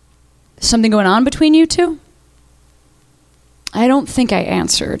 Something going on between you two? I don't think I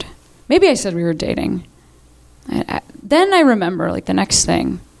answered. Maybe I said we were dating. Then I remember, like, the next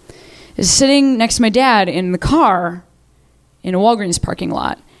thing is sitting next to my dad in the car in a Walgreens parking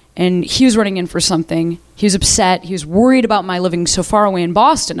lot, and he was running in for something. He was upset. He was worried about my living so far away in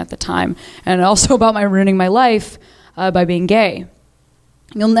Boston at the time, and also about my ruining my life by being gay.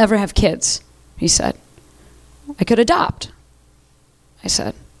 You'll never have kids, he said. I could adopt, I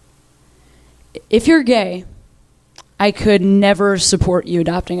said. If you're gay, I could never support you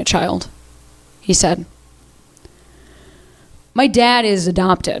adopting a child, he said. My dad is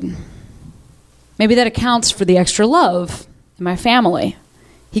adopted. Maybe that accounts for the extra love in my family.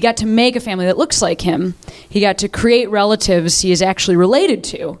 He got to make a family that looks like him. He got to create relatives he is actually related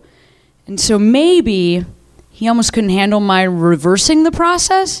to. And so maybe he almost couldn't handle my reversing the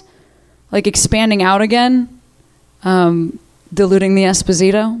process, like expanding out again, diluting the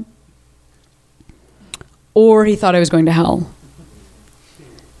Esposito. Or he thought I was going to hell.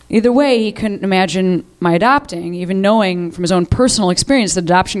 Either way, he couldn't imagine my adopting, even knowing from his own personal experience that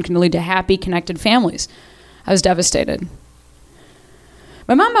adoption can lead to happy, connected families. I was devastated.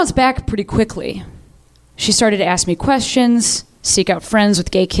 My mom bounced back pretty quickly. She started to ask me questions, seek out friends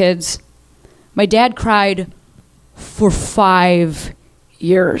with gay kids. My dad cried for 5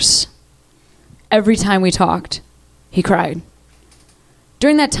 years. Every time we talked, he cried.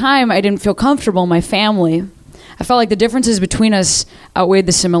 During that time, I didn't feel comfortable in my family. I felt like the differences between us outweighed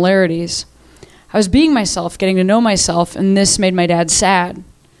the similarities. I was being myself, getting to know myself, and this made my dad sad.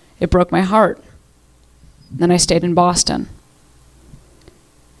 It broke my heart. Then I stayed in Boston.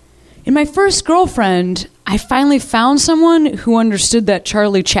 In my first girlfriend, I finally found someone who understood that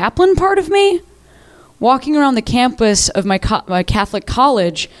Charlie Chaplin part of me. Walking around the campus of my Catholic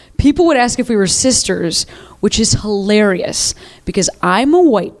college, people would ask if we were sisters, which is hilarious because I'm a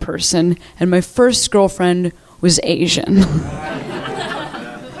white person and my first girlfriend was Asian.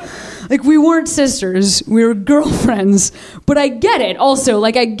 Like, we weren't sisters, we were girlfriends. But I get it also,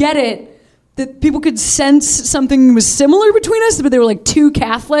 like, I get it that people could sense something was similar between us, but they were like too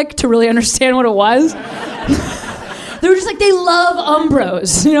Catholic to really understand what it was. They were just like, they love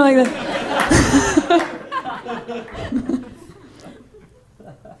Umbros, you know, like that.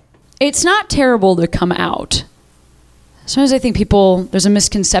 It's not terrible to come out. Sometimes I think there's a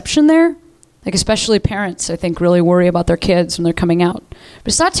misconception there. Like, especially parents, I think, really worry about their kids when they're coming out. But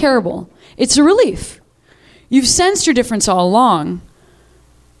it's not terrible. It's a relief. You've sensed your difference all along.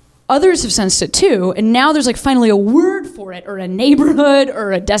 Others have sensed it too, and now there's like finally a word for it, or a neighborhood,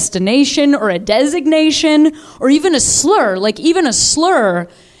 or a destination, or a designation, or even a slur. Like, even a slur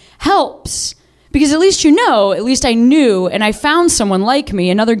helps. Because at least you know, at least I knew, and I found someone like me,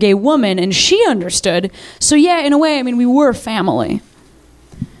 another gay woman, and she understood. So yeah, in a way, I mean, we were family.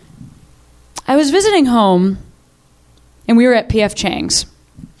 I was visiting home, and we were at P.F. Chang's.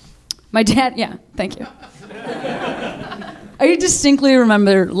 My dad, yeah, thank you. I distinctly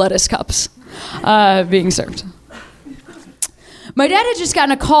remember lettuce cups being served. My dad had just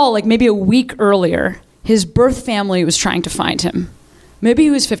gotten a call like maybe a week earlier. His birth family was trying to find him. Maybe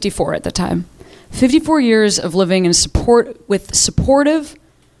he was 54 at the time. 54 years of living in with supportive,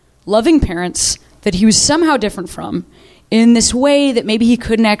 loving parents that he was somehow different from in this way that maybe he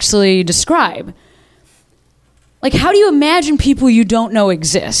couldn't actually describe. Like, how do you imagine people you don't know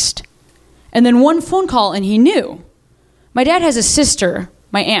exist? And then one phone call and he knew. My dad has a sister,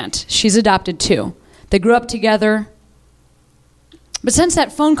 my aunt. She's adopted too. They grew up together. But since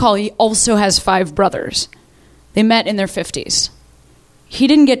that phone call, he also has 5 brothers. They met in their 50s. He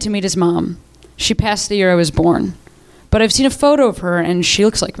didn't get to meet his mom. She passed the year I was born. But I've seen a photo of her, and she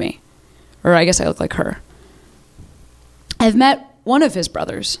looks like me. Or I guess I look like her. I've met one of his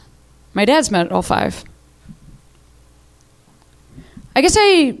brothers. My dad's met all 5. I guess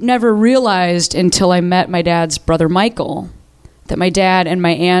I never realized until I met my dad's brother Michael that my dad and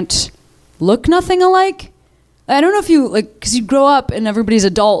my aunt look nothing alike. I don't know if you, like, because you grow up and everybody's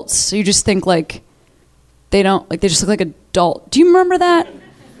adults, so you just think, like, they just look like adult. Do you remember that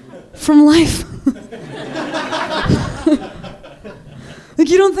from life? Like,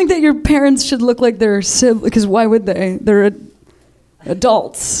 you don't think that your parents should look like their siblings, because why would they? They're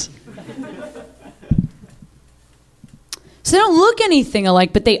adults. So they don't look anything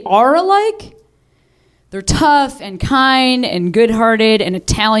alike, but they are alike. They're tough and kind and good-hearted and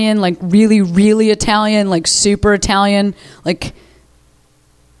Italian, like really, really Italian, like super Italian. Like,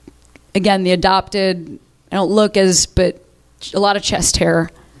 again, the adopted, I don't look as, but a lot of chest hair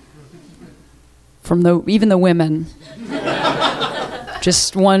from even the women.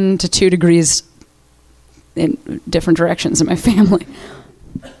 Just 1 to 2 degrees in different directions in my family.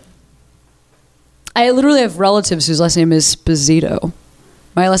 I literally have relatives whose last name is Esposito.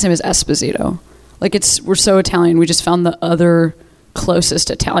 My last name is Esposito. Like, we're so Italian, we just found the other closest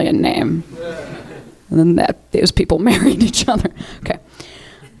Italian name. And then those people married each other. Okay.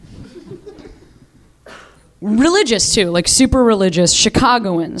 Religious, too, like super religious.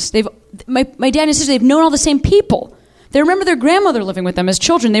 Chicagoans. My dad and sister, they've known all the same people. They remember their grandmother living with them as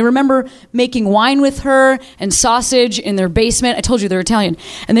children. They remember making wine with her and sausage in their basement. I told you they're Italian.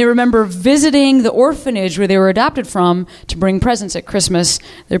 And they remember visiting the orphanage where they were adopted from to bring presents at Christmas.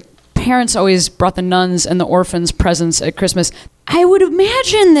 Their parents always brought the nuns and the orphans presents at Christmas. I would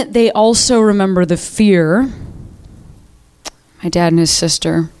imagine that they also remember the fear, my dad and his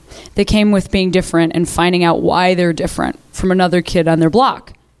sister, that came with being different and finding out why they're different from another kid on their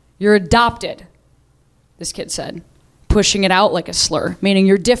block. You're adopted, this kid said, pushing it out like a slur, meaning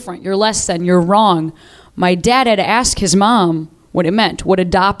you're different, you're less than, you're wrong. My dad had to ask his mom what it meant, what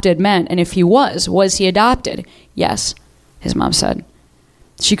adopted meant, and if he was he adopted? Yes, his mom said.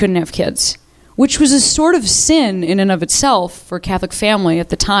 She couldn't have kids, which was a sort of sin in and of itself for a Catholic family at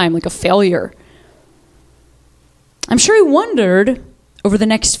the time, like a failure. I'm sure he wondered over the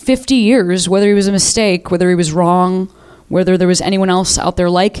next 50 years whether he was a mistake, whether he was wrong, whether there was anyone else out there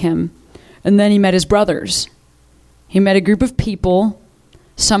like him. And then he met his brothers. He met a group of people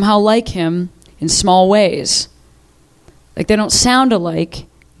somehow like him in small ways. Like, they don't sound alike,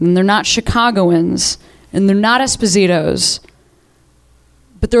 and they're not Chicagoans, and they're not Espositos,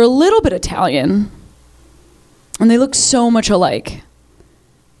 but they're a little bit Italian, and they look so much alike.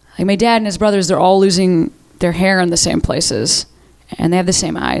 Like, my dad and his brothers, they're all losing their hair in the same places, and they have the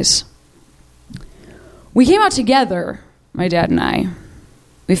same eyes. We came out together, my dad and I.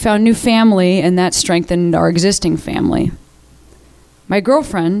 We found new family, and that strengthened our existing family. My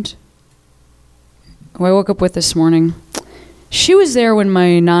girlfriend, who I woke up with this morning, she was there when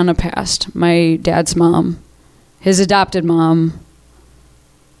my Nana passed, my dad's mom, his adopted mom,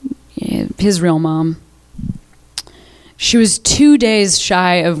 his real mom. She was 2 days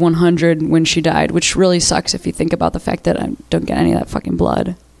shy of 100 when she died, which really sucks if you think about the fact that I don't get any of that fucking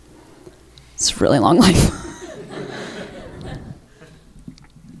blood. It's a really long life.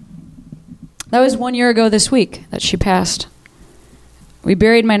 That was 1 year ago this week that she passed. We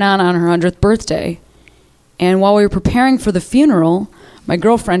buried my Nana on her 100th birthday. And while we were preparing for the funeral, my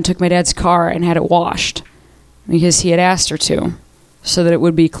girlfriend took my dad's car and had it washed because he had asked her to, so that it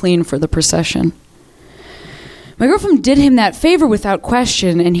would be clean for the procession. My girlfriend did him that favor without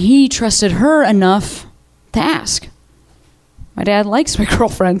question, and he trusted her enough to ask. My dad likes my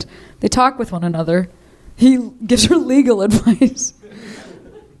girlfriend. They talk with one another. He gives her legal advice.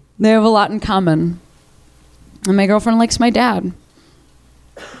 They have a lot in common. And my girlfriend likes my dad.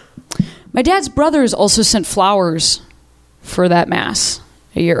 My dad's brothers also sent flowers for that mass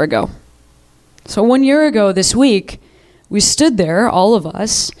a year ago. So 1 year ago this week, we stood there, all of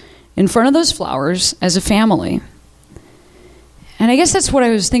us, in front of those flowers as a family. And I guess that's what I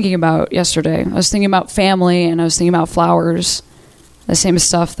was thinking about yesterday. I was thinking about family, and I was thinking about flowers, the same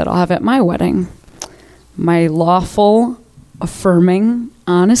stuff that I'll have at my wedding. My lawful, affirming,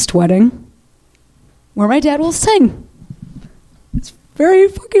 honest wedding, where my dad will sing. It's very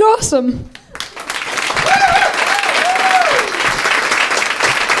fucking awesome.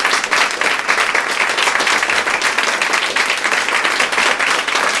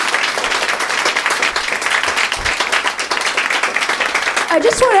 I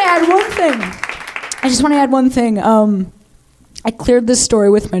just want to add one thing. I cleared this story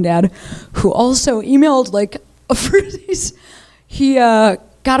with my dad, who also emailed he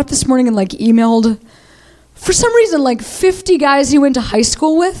got up this morning and emailed, for some reason, 50 guys he went to high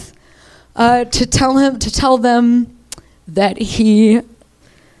school with, to tell them that he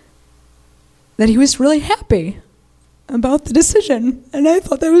was really happy about the decision. And I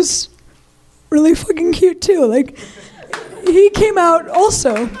thought that was really fucking cute too. He came out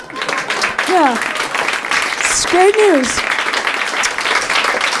also. Yeah. It's great news.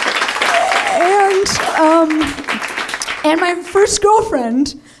 And my first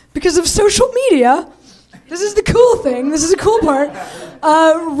girlfriend, because of social media, this is the cool thing, this is the cool part,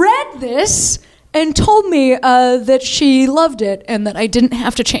 read this and told me that she loved it and that I didn't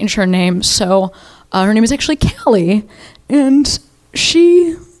have to change her name. So her name is actually Callie, and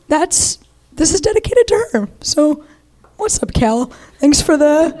that's this is dedicated to her. So, what's up, Cal? Thanks for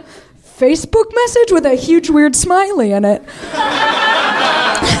the Facebook message with a huge weird smiley in it.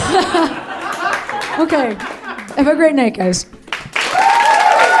 Okay. Have a great night, guys.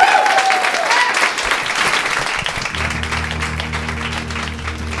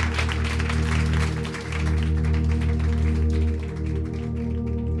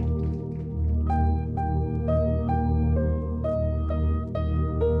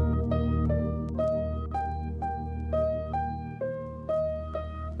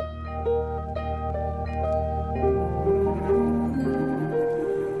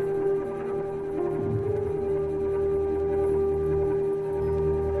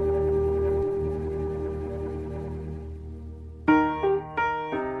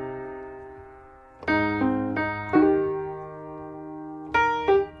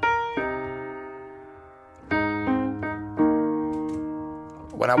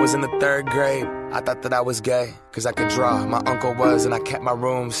 When I was in the 3rd grade, I thought that I was gay, cause I could draw. My uncle was, and I kept my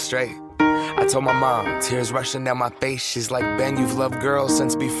room straight. I told my mom, tears rushing down my face. She's like, Ben, you've loved girls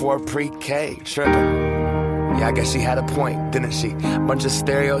since before pre-K. Tripping. Yeah, I guess she had a point, didn't she? Bunch of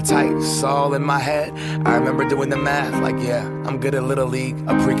stereotypes all in my head. I remember doing the math, like, yeah, I'm good at Little League.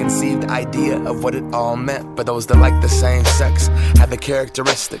 A preconceived idea of what it all meant. But those that like the same sex have the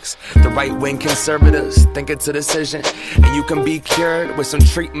characteristics. The right-wing conservatives think it's a decision, and you can be cured with some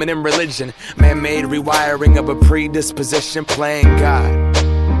treatment and religion. Man-made rewiring of a predisposition, playing God.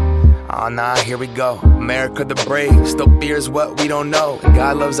 Oh nah, here we go. America the brave still fears what we don't know. And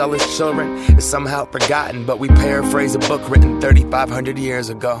God loves all his children. It's somehow forgotten, but we paraphrase a book written 3,500 years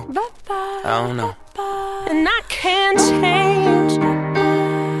ago. I don't know. And I can't change,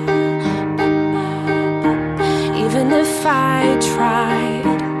 even if I tried,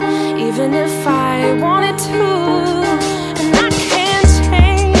 even if I wanted to. And I can't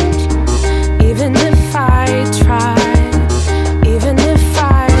change, even if I tried, even if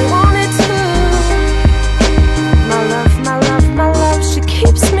I wanted to. My love, she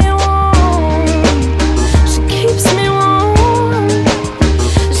keeps me warm. She keeps me warm.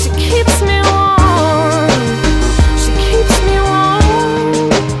 She keeps me warm. She keeps me warm.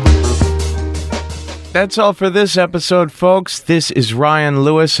 That's all for this episode, folks. This is Ryan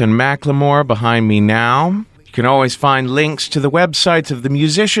Lewis and Macklemore behind me now. You can always find links to the websites of the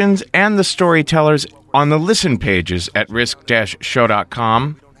musicians and the storytellers on the listen pages at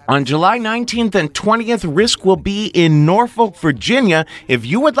risk-show.com. On July 19th and 20th, Risk will be in Norfolk, Virginia. If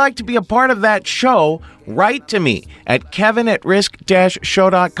you would like to be a part of that show, write to me at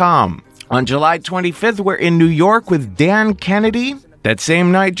kevin@risk-show.com. On July 25th, we're in New York with Dan Kennedy. That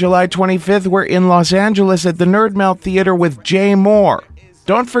same night, July 25th, we're in Los Angeles at the Nerd Melt Theater with Jay Moore.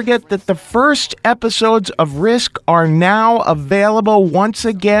 Don't forget that the first episodes of Risk are now available once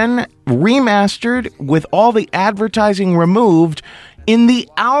again, remastered with all the advertising removed in the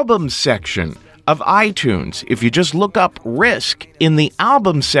album section of iTunes. If you just look up Risk in the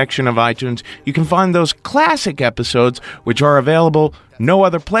album section of iTunes, you can find those classic episodes, which are available no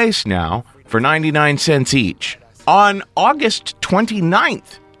other place now, for 99 cents each. On August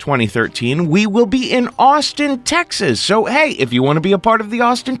 29th, 2013, we will be in Austin, Texas. So, hey, if you want to be a part of the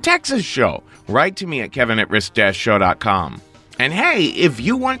Austin, Texas show, write to me at kevin@risk-show.com. And hey, if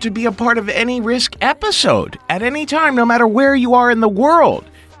you want to be a part of any Risk episode at any time, no matter where you are in the world,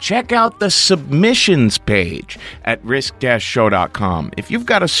 check out the submissions page at risk-show.com. If you've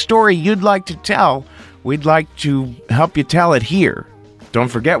got a story you'd like to tell, we'd like to help you tell it here. Don't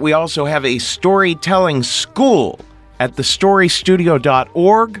forget, we also have a storytelling school at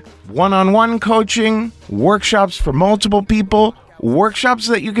thestorystudio.org. One-on-one coaching, workshops for multiple people, workshops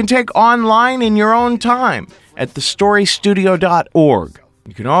that you can take online in your own time at thestorystudio.org.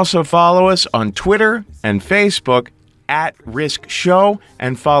 You can also follow us on Twitter and Facebook at Risk Show,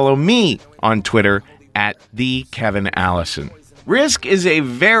 and follow me on Twitter at @TheKevinAllison. Risk is a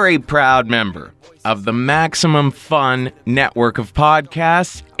very proud member of the Maximum Fun network of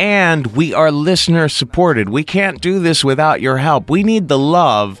podcasts, and we are listener supported. We can't do this without your help. We need the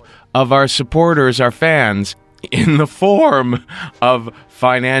love of our supporters, our fans, in the form of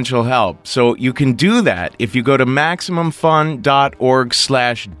financial help. So you can do that if you go to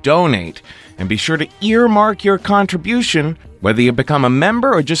MaximumFun.org/donate, and be sure to earmark your contribution, whether you become a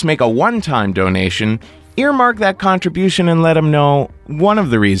member or just make a one-time donation. Earmark that contribution and let them know one of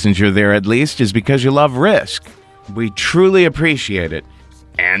the reasons you're there, at least, is because you love Risk. We truly appreciate it,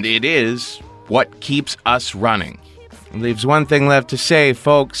 and it is what keeps us running. It leaves one thing left to say,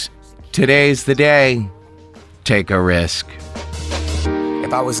 folks. Today's the day. Take a risk.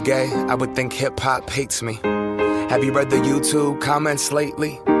 If I was gay, I would think hip-hop hates me. Have you read the YouTube comments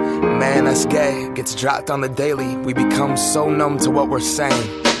lately? man that's gay gets dropped on the daily. We become so numb to what we're saying.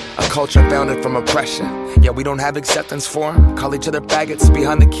 A culture founded from oppression, yet we don't have acceptance for 'em. Call each other faggots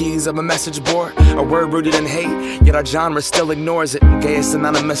behind the keys of a message board. A word rooted in hate, yet our genre still ignores it. Gay is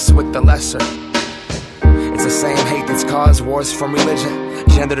synonymous with the lesser. It's the same hate that's caused wars from religion,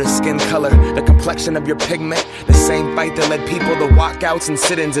 gender to skin color, the complexion of your pigment. The same fight that led people to walkouts and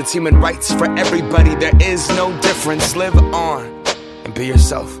sit-ins. It's human rights for everybody. There is no difference. Live on and be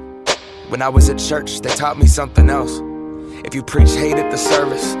yourself. When I was at church, they taught me something else. If you preach hate at the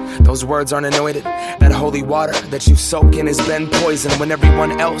service, those words aren't anointed. That holy water that you soak in has been poisoned. When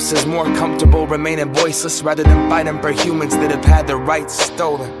everyone else is more comfortable remaining voiceless rather than fighting for humans that have had their rights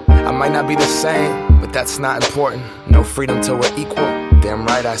stolen. I might not be the same, but that's not important. No freedom till we're equal. Damn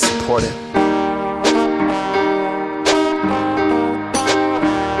right I support it.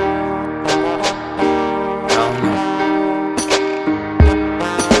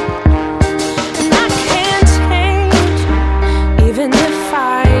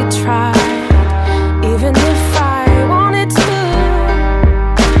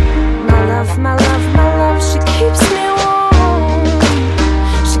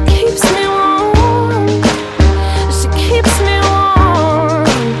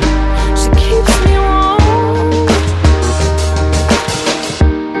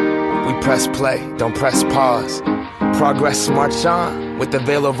 Play, don't press pause. Progress march on. With the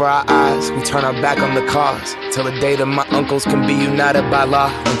veil over our eyes, we turn our back on the cause. Till the day that my uncles can be united by law.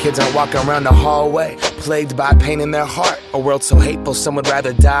 When kids aren't walking around the hallway, plagued by pain in their heart. A world so hateful, some would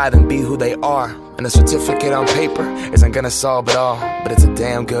rather die than be who they are. And a certificate on paper isn't gonna solve it all, but it's a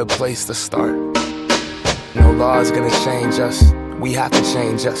damn good place to start. No law is gonna change us. We have to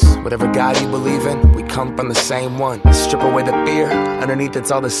change us. Whatever God you believe in, we come from the same one. Strip away the fear, underneath it's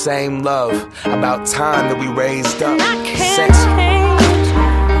all the same love. About time that we raised up. I can't change,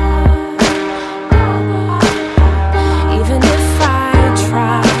 even if I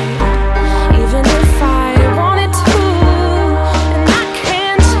tried, even if I wanted to. And I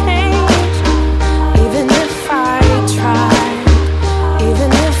can't change, even if I tried,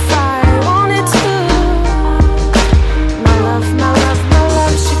 even if I wanted to. My love,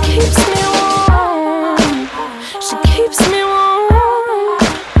 she keeps me warm. She keeps me warm.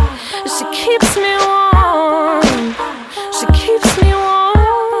 She keeps me warm. She keeps me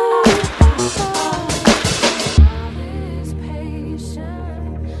warm. Love is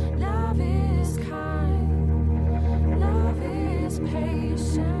patient. Love is kind. Love is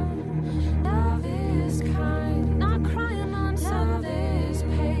patient. Love is kind. Not crying on love is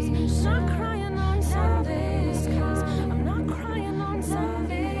patient. Not crying on love is kind. I'm not crying on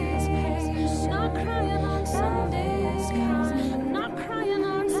love is patient. Not crying on love is kind. I'm not crying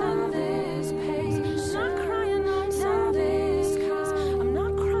on love is patient. Not crying on love is kind. I'm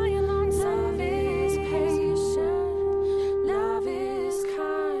not crying on love is patient. Love is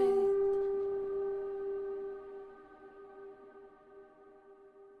kind.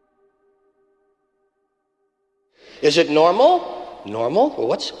 Is it normal? Normal? Well,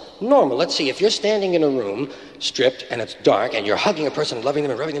 what's normal? Let's see. If you're standing in a room, stripped, and it's dark, and you're hugging a person, loving them,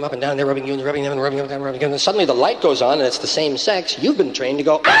 and rubbing them up and down, they're rubbing you, and rubbing them, and rubbing them, and rubbing them, and suddenly the light goes on, and it's the same sex, you've been trained to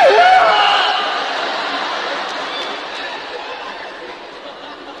go,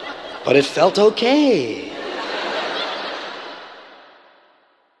 but it felt okay.